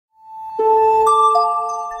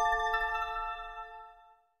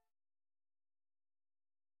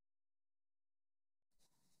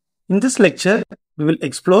In this lecture, we will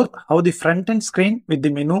explore how the front-end screen with the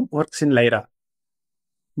menu works in Lyra.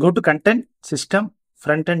 Go to Content, System,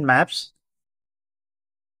 Front-end Maps.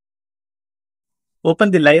 Open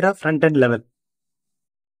the Lyra front-end level.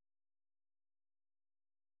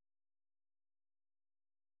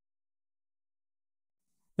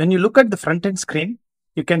 When you look at the front-end screen,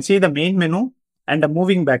 you can see the main menu and a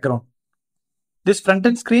moving background. This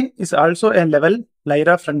front-end screen is also a level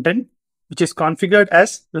Lyra front-end, which is configured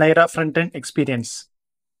as Lyra front-end experience.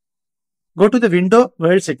 Go to the window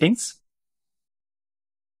World Settings.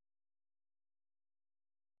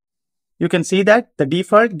 You can see that the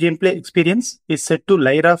default gameplay experience is set to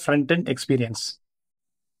Lyra front-end experience.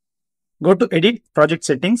 Go to Edit Project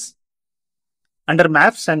Settings. Under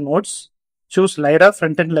Maps and Modes, choose Lyra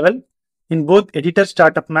front-end level in both Editor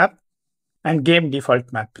Startup Map and Game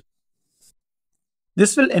Default Map.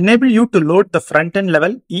 This will enable you to load the front-end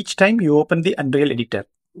level each time you open the Unreal Editor.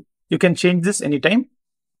 You can change this anytime.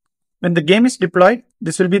 When the game is deployed,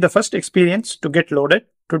 this will be the first experience to get loaded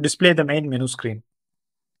to display the main menu screen.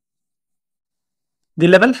 The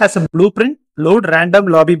level has a blueprint load random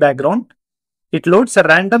lobby background. It loads a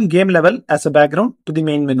random game level as a background to the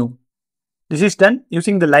main menu. This is done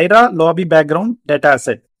using the Lyra lobby background data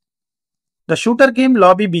asset. The shooter game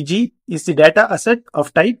lobby BG is the data asset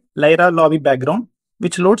of type Lyra lobby background,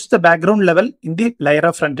 which loads the background level in the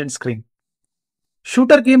Lyra front-end screen.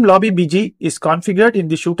 Shooter game lobby BG is configured in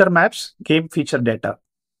the shooter maps game feature data.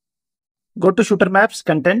 Go to shooter maps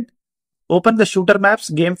content, open the shooter maps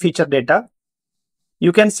game feature data.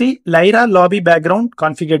 You can see Lyra lobby background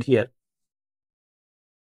configured here.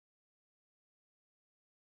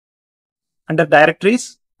 Under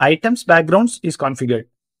directories, items backgrounds is configured.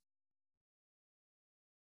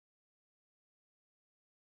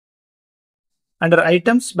 Under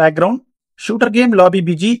items background, shooter game lobby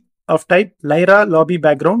BG of type Lyra lobby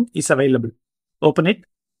background is available. Open it.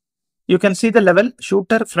 You can see the level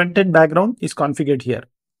shooter front-end background is configured here.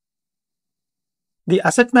 The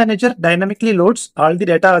asset manager dynamically loads all the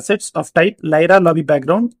data assets of type Lyra lobby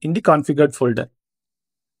background in the configured folder.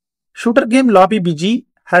 Shooter game lobby BG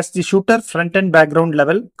has the shooter front-end background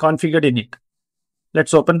level configured in it.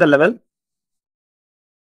 Let's open the level.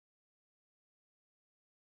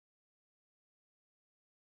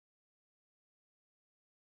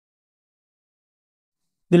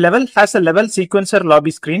 The level has a level sequencer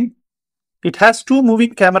lobby screen. It has two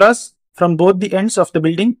moving cameras from both the ends of the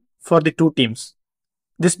building for the two teams.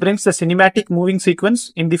 This brings the cinematic moving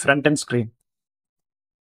sequence in the front-end screen.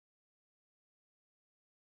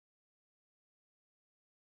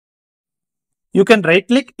 You can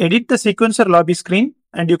right-click edit the sequencer lobby screen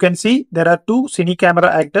and you can see there are two cine camera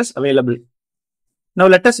actors available. Now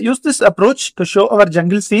let us use this approach to show our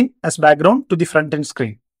jungle scene as background to the front-end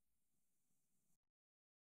screen.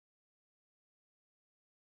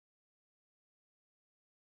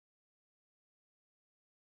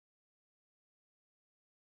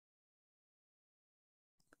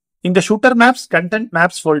 In the shooter maps content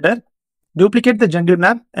maps folder, duplicate the jungle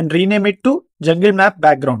map and rename it to jungle map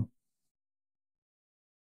background.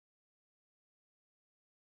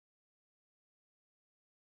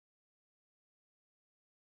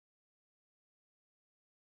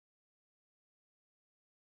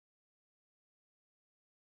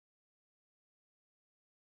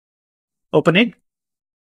 Open it.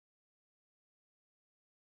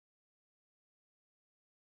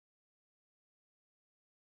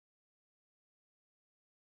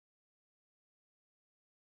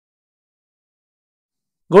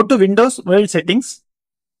 Go to Windows World Settings.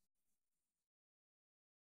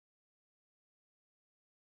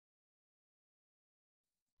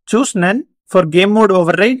 Choose None for game mode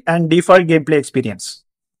override and default gameplay experience.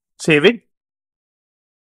 Save it.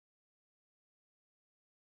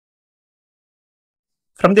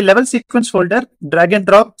 From the level sequence folder, drag and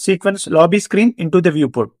drop sequence lobby screen into the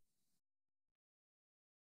viewport.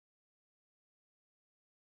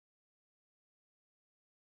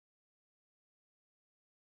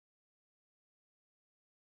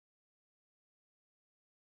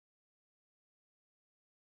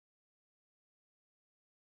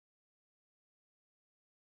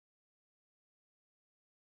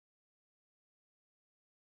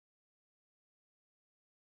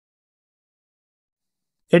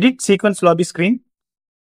 Edit sequence lobby screen.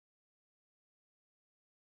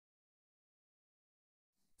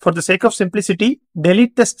 For the sake of simplicity,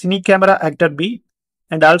 delete the cine camera actor B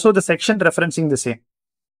and also the section referencing the same.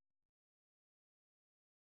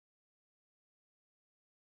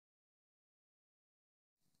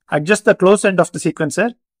 Adjust the close end of the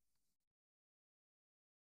sequencer.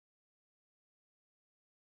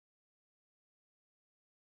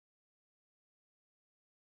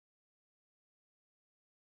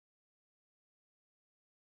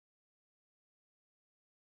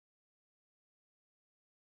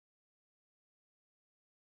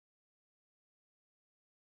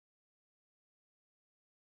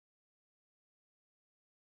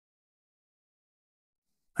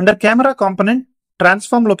 Under camera component,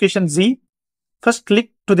 transform location Z. First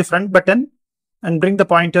click to the front button and bring the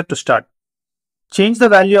pointer to start. Change the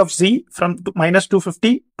value of Z from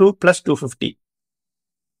 -250 to +250.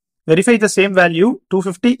 Verify the same value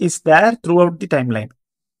 250 is there throughout the timeline.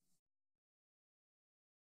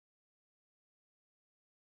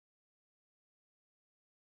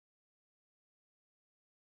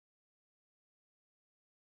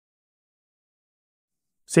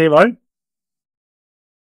 Save all.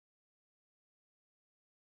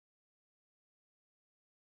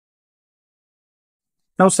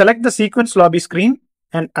 Now select the sequence lobby screen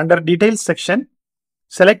and under details section,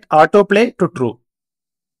 select autoplay to true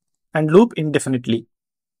and loop indefinitely.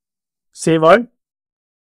 Save all.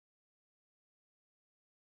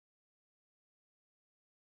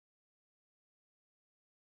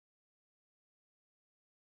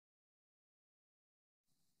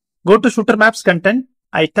 Go to shooter maps content,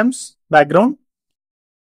 items, background.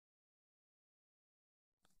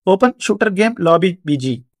 Open shooter game lobby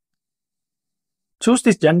BG. Choose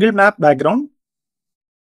this jungle map background.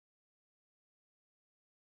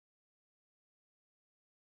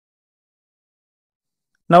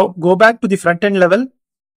 Now go back to the front end level.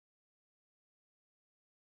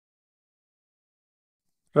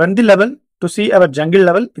 Run the level to see our jungle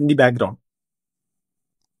level in the background.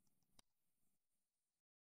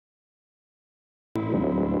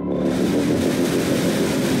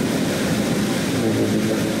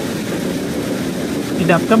 In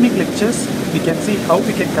the upcoming lectures, we can see how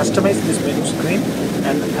we can customize this menu screen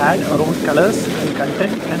and add our own colors and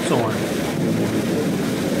content and so on.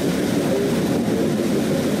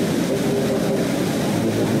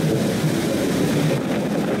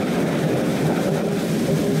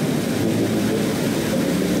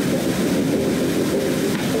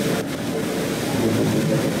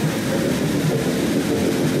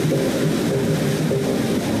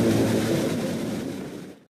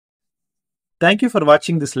 Thank you for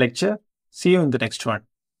watching this lecture. See you in the next one.